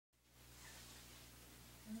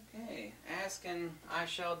ask and I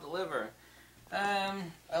shall deliver.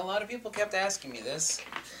 A lot of people kept asking me this,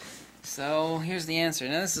 so here's the answer.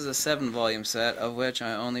 Now this is a 7-volume set, of which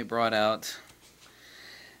I only brought out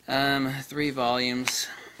 3 volumes.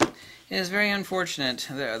 It is very unfortunate.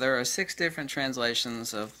 There are 6 different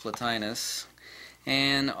translations of Plotinus,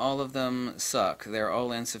 and all of them suck. They're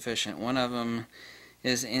all insufficient. One of them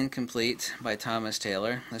is Incomplete by Thomas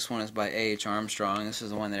Taylor. This one is by A.H. Armstrong. This is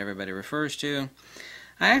the one that everybody refers to.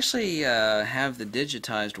 I actually have the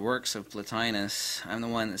digitized works of Plotinus. I'm the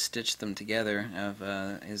one that stitched them together, of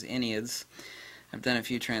his Enneads. I've done a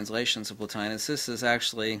few translations of Plotinus. This is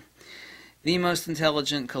actually the most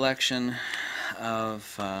intelligent collection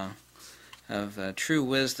of true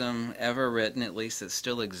wisdom ever written, at least it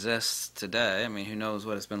still exists today. I mean, who knows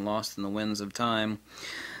what has been lost in the winds of time.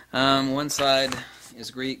 One side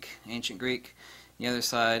is Greek, ancient Greek. The other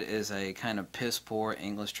side is a kind of piss-poor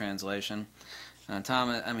English translation.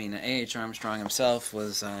 A.H. Armstrong himself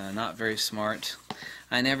was not very smart.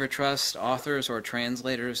 I never trust authors or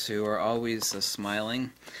translators who are always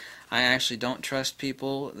smiling. I actually don't trust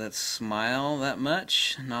people that smile that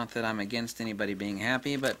much. Not that I'm against anybody being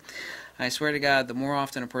happy, but I swear to God, the more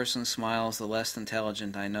often a person smiles, the less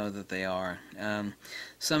intelligent I know that they are.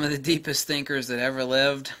 Some of the deepest thinkers that ever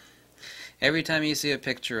lived, every time you see a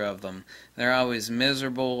picture of them, they're always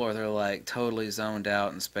miserable, or they're like totally zoned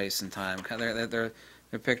out in space and time. Their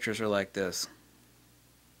pictures are like this.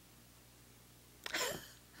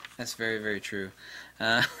 That's very, very true.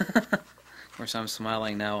 Of course, I'm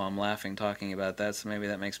smiling now. I'm laughing talking about that, so maybe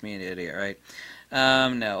that makes me an idiot, right?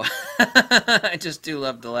 No. I just do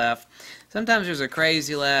love to laugh. Sometimes there's a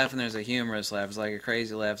crazy laugh and there's a humorous laugh. It's like a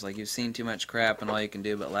crazy laugh. It's like you've seen too much crap and all you can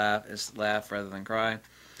do but laugh is laugh rather than cry.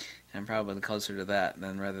 I'm probably closer to that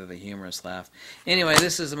than rather the humorous laugh. Anyway,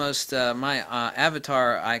 this is the most, my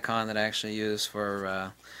avatar icon that I actually use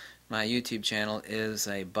for my YouTube channel is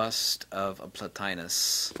a bust of a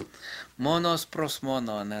Plotinus. Monos pros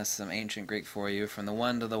mono, and that's some ancient Greek for you, from the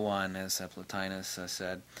one to the one, as Plotinus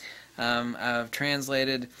said. I've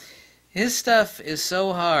translated. His stuff is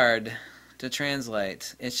so hard to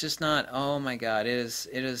translate. It's just not, oh my God, it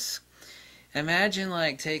is. Imagine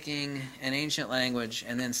like taking an ancient language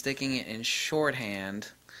and then sticking it in shorthand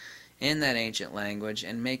in that ancient language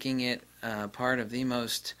and making it part of the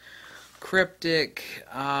most cryptic,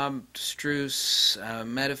 abstruse,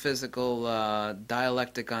 metaphysical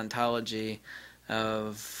dialectic ontology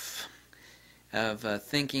of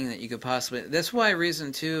thinking that you could possibly. That's why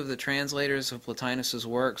reason 2 of the translators of Plotinus's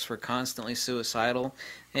works were constantly suicidal.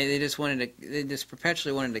 They just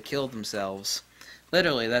perpetually wanted to kill themselves.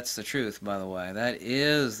 Literally, that's the truth, by the way. That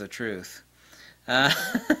is the truth.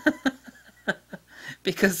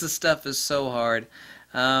 Because the stuff is so hard.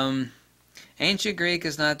 Ancient Greek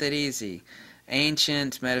is not that easy.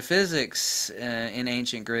 Ancient metaphysics in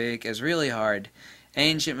ancient Greek is really hard.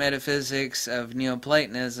 Ancient metaphysics of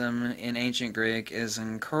Neoplatonism in ancient Greek is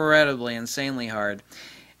incredibly, insanely hard.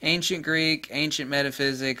 Ancient Greek, ancient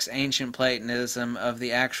metaphysics, ancient Platonism of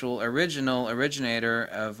the actual originator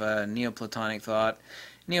of Neoplatonic thought.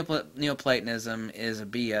 Neoplatonism is a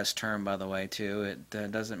BS term, by the way, too.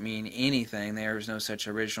 It doesn't mean anything. There is no such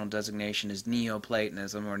original designation as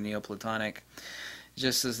Neoplatonism or Neoplatonic.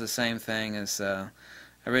 Just as the same thing as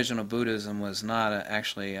original Buddhism was not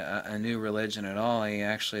actually a new religion at all. He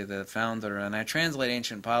actually, the founder, and I translate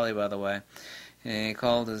ancient Pali, by the way, he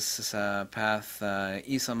called his path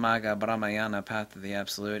Isamaga Brahmayana, path of the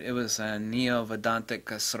absolute. It was a neo-Vedantic,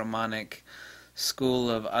 Sramanic school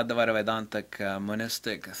of Advaita Vedantic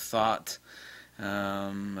monistic thought,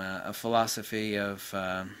 a philosophy of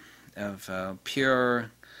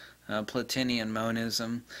pure Platinian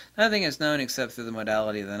monism. Nothing is known except through the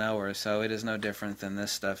modality of the knower, so it is no different than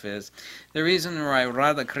this stuff is. The reason why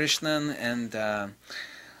Radhakrishnan and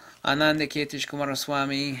Ananda Ketish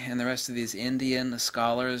Kumaraswamy and the rest of these Indian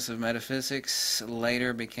scholars of metaphysics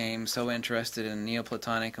later became so interested in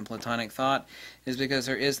Neoplatonic and Platonic thought is because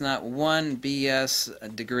there is not one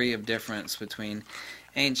BS degree of difference between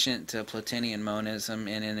ancient Platinian monism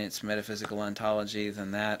and in its metaphysical ontology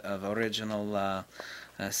than that of original,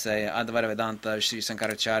 say, Advaita Vedanta, Sri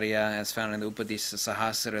Sankaracharya, as found in the Upadisa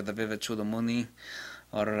Sahasra, the Vivekachudamuni Muni,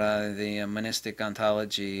 or the monistic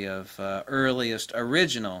ontology of earliest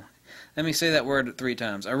original. Let me say that word 3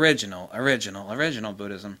 times. Original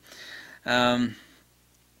Buddhism,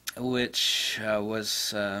 which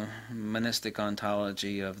was monistic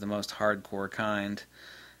ontology of the most hardcore kind.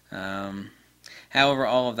 However,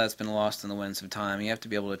 all of that's been lost in the winds of time. You have to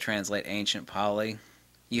be able to translate ancient Pali.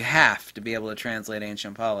 You have to be able to translate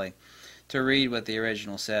ancient Pali to read what the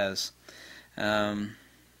original says.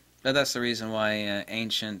 That's the reason why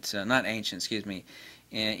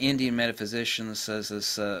Indian metaphysicians such as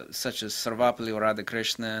Sarvapalli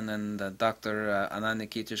Radhakrishnan and Dr.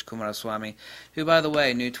 Anandakitish Kumaraswamy, who, by the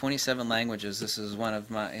way, knew 27 languages. This is one of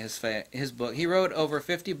his book. He wrote over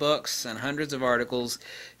 50 books and hundreds of articles,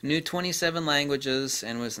 knew 27 languages,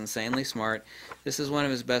 and was insanely smart. This is one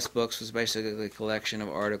of his best books. Was basically a collection of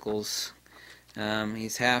articles.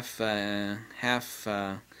 He's half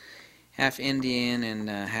Indian and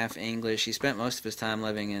half English. He spent most of his time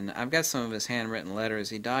living in... I've got some of his handwritten letters.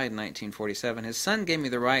 He died in 1947. His son gave me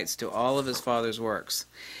the rights to all of his father's works.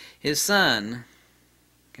 His son,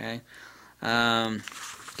 okay,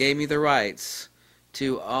 gave me the rights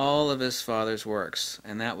to all of his father's works,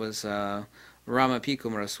 and that was Rama P.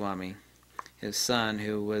 Kumaraswamy, his son,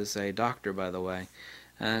 who was a doctor, by the way.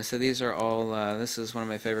 So these are all... this is one of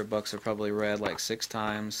my favorite books. I've probably read like 6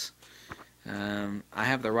 times. I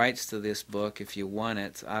have the rights to this book if you want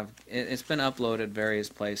it. It's been uploaded various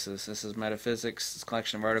places. This is Metaphysics, this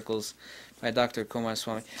collection of articles by Dr.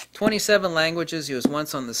 Kumaraswamy. 27 languages. He was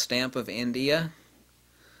once on the stamp of India.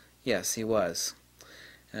 Yes, he was.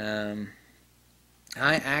 I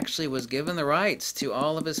actually was given the rights to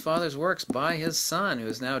all of his father's works by his son, who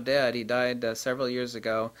is now dead. He died several years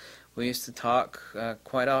ago. We used to talk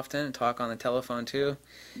quite often, talk on the telephone too.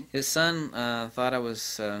 His son thought I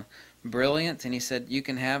was... brilliant, and he said, you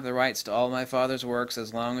can have the rights to all my father's works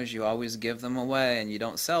as long as you always give them away and you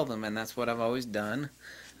don't sell them, and that's what I've always done.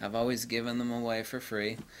 I've always given them away for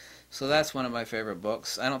free. So that's one of my favorite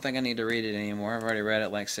books. I don't think I need to read it anymore. I've already read it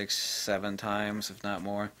like 6, 7 times, if not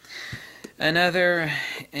more. Another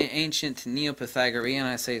ancient Neo-Pythagorean,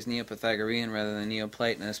 I say it's Neo-Pythagorean rather than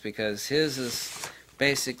Neoplatonist, because his is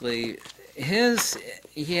basically, he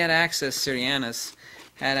had access, Syrianus,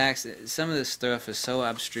 had access. Some of this stuff is so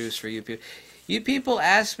abstruse for you people. You people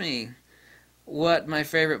ask me what my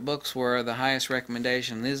favorite books were, the highest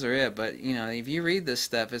recommendation. These are it. But you know, if you read this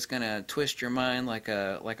stuff, it's gonna twist your mind like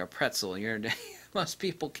a pretzel. Most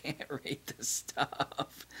people can't read this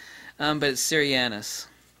stuff. But it's Syrianus,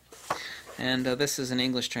 and this is an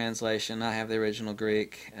English translation. I have the original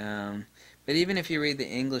Greek. But even if you read the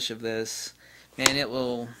English of this, man, it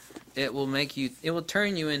will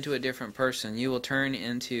turn you into a different person. You will turn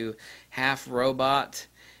into half robot,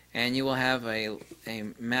 and you will have a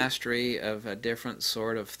mastery of a different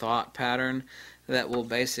sort of thought pattern that will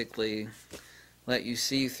basically let you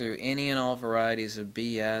see through any and all varieties of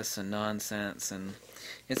BS and nonsense. And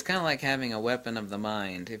it's kind of like having a weapon of the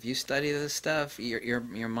mind. If you study this stuff,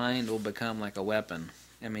 your mind will become like a weapon.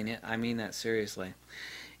 I mean that seriously.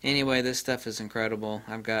 Anyway, this stuff is incredible.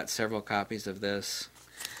 I've got several copies of this.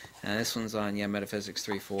 This one's on Metaphysics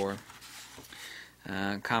 3.4.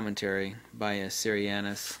 Commentary by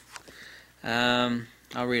Syrianus.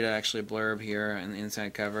 I'll read actually a blurb here on the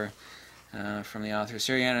inside cover from the author.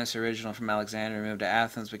 Syrianus, original from Alexandria, moved to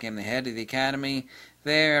Athens, became the head of the academy.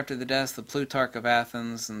 There, after the death of Plutarch of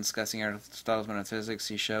Athens, and discussing Aristotle's metaphysics,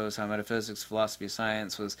 he shows how metaphysics, philosophy of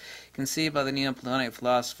science, was conceived by the Neoplatonic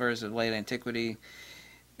philosophers of late antiquity.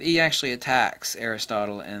 He actually attacks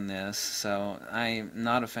Aristotle in this, so I'm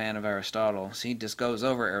not a fan of Aristotle. So he just goes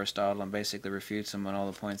over Aristotle and basically refutes him on all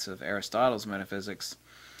the points of Aristotle's metaphysics,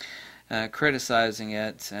 criticizing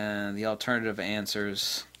it, the alternative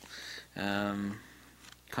answers,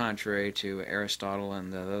 contrary to Aristotle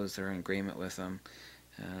and those that are in agreement with him.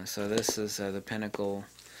 So this is the pinnacle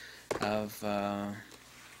of a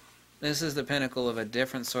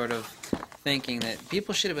different sort of thinking that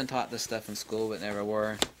people should have been taught this stuff in school but never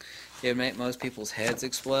were. It would make most people's heads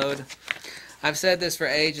explode. I've said this for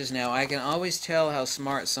ages now. I can always tell how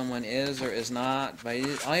smart someone is or is not. All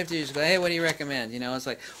you have to do is go, hey, what do you recommend? You know, it's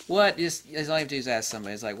like, what is, all you have to do is ask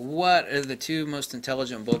somebody. It's like, what are the 2 most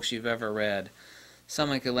intelligent books you've ever read?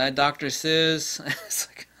 Someone could lead Dr. Seuss. It's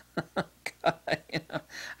like, oh God, you know.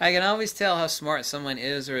 I can always tell how smart someone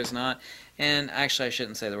is or is not. And actually, I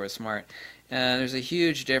shouldn't say the word smart. There's a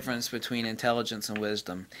huge difference between intelligence and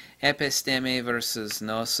wisdom. Episteme versus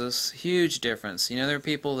gnosis, huge difference. You know, there are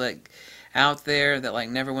people that out there that like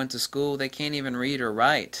never went to school. They can't even read or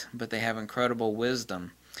write, but they have incredible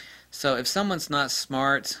wisdom. So if someone's not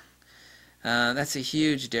smart, that's a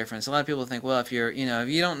huge difference. A lot of people think, well, if you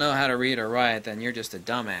don't know how to read or write, then you're just a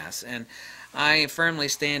dumbass. And I firmly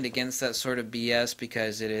stand against that sort of BS,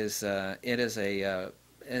 because it is a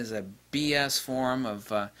BS form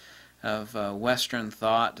of Western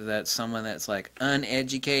thought that someone that's like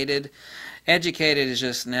uneducated, educated is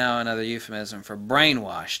just now another euphemism for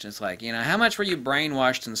brainwashed. It's like, you know, how much were you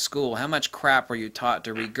brainwashed in school? How much crap were you taught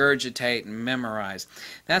to regurgitate and memorize?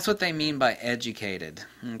 That's what they mean by educated,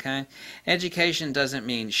 okay? Education doesn't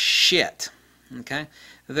mean shit, Okay,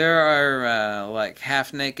 there are like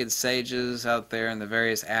half-naked sages out there in the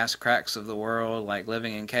various ass cracks of the world, like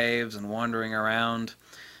living in caves and wandering around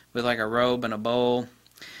with like a robe and a bowl.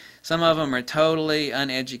 Some of them are totally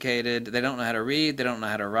uneducated. They don't know how to read, they don't know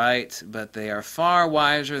how to write, but they are far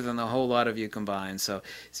wiser than the whole lot of you combined. So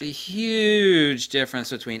it's a huge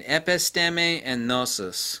difference between episteme and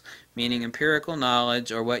gnosis, meaning empirical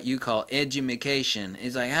knowledge, or what you call edumacation.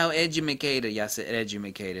 It's like, how edumacated? Yes,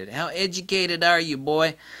 edumacated. How educated are you,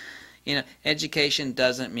 boy? You know, education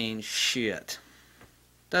doesn't mean shit.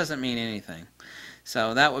 Doesn't mean anything.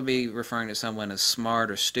 So that would be referring to someone as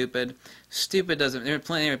smart or stupid. Stupid doesn't. There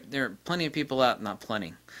are plenty of people out. Not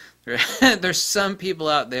plenty. There's some people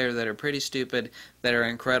out there that are pretty stupid that are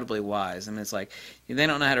incredibly wise. I mean, it's like they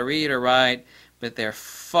don't know how to read or write, but they're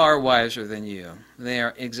far wiser than you. They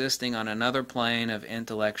are existing on another plane of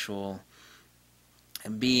intellectual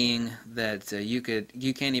being that you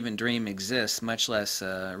can't even dream exists, much less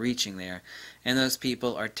reaching there. And those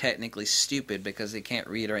people are technically stupid because they can't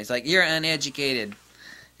read or write. It's like, you're uneducated.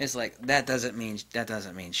 It's like, that doesn't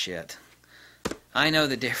mean shit. I know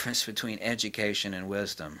the difference between education and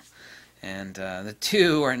wisdom, and the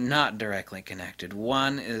two are not directly connected.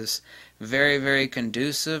 One is very, very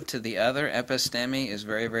conducive to the other. Episteme is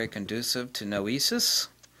very, very conducive to noesis.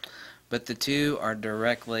 But the two are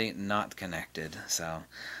directly not connected. So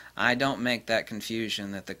I don't make that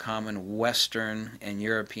confusion that the common Western and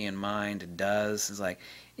European mind does. It's like,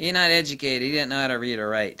 you're not educated, you didn't know how to read or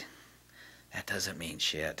write. That doesn't mean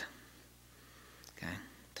shit. Okay?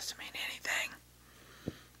 Doesn't mean anything.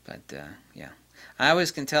 But, yeah. I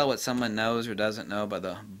always can tell what someone knows or doesn't know by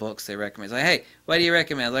the books they recommend. It's like, hey, what do you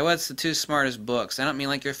recommend? Like, what's the two smartest books? I don't mean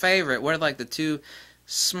like your favorite. What are like the two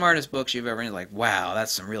smartest books you've ever read? Like, wow,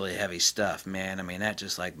 that's some really heavy stuff, man. I mean, that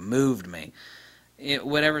just like moved me.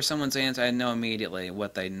 Whatever someone's answer, I know immediately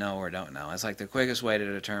what they know or don't know. It's like the quickest way to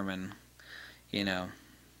determine, you know,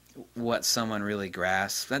 what someone really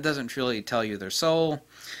grasps. That doesn't really tell you their soul,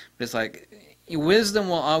 but it's like wisdom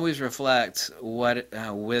will always reflect what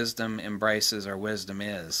wisdom embraces or wisdom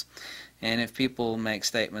is. And if people make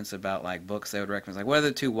statements about like books they would recommend, like, what are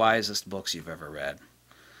the two wisest books you've ever read?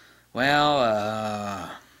 Well,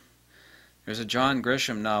 there's a John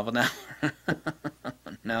Grisham novel now.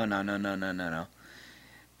 No.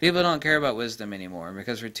 People don't care about wisdom anymore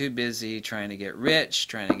because we're too busy trying to get rich,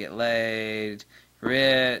 trying to get laid,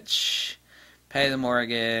 rich, pay the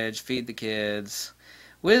mortgage, feed the kids.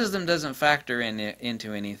 Wisdom doesn't factor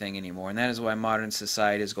into anything anymore, and that is why modern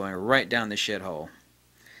society is going right down the shithole.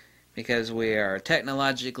 Because we are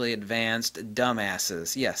technologically advanced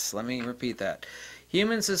dumbasses. Yes, let me repeat that.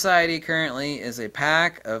 Human society currently is a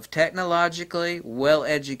pack of technologically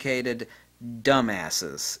well-educated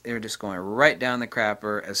dumbasses. They're just going right down the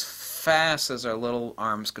crapper as fast as our little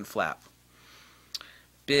arms could flap.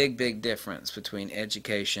 Big, big difference between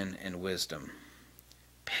education and wisdom.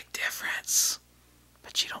 Big difference.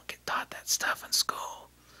 But you don't get taught that stuff in school.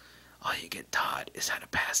 All you get taught is how to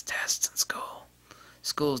pass tests in school.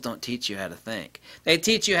 Schools don't teach you how to think. They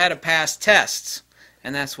teach you how to pass tests.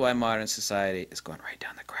 And that's why modern society is going right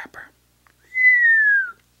down the crapper.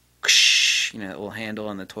 You know, that little handle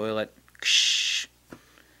on the toilet.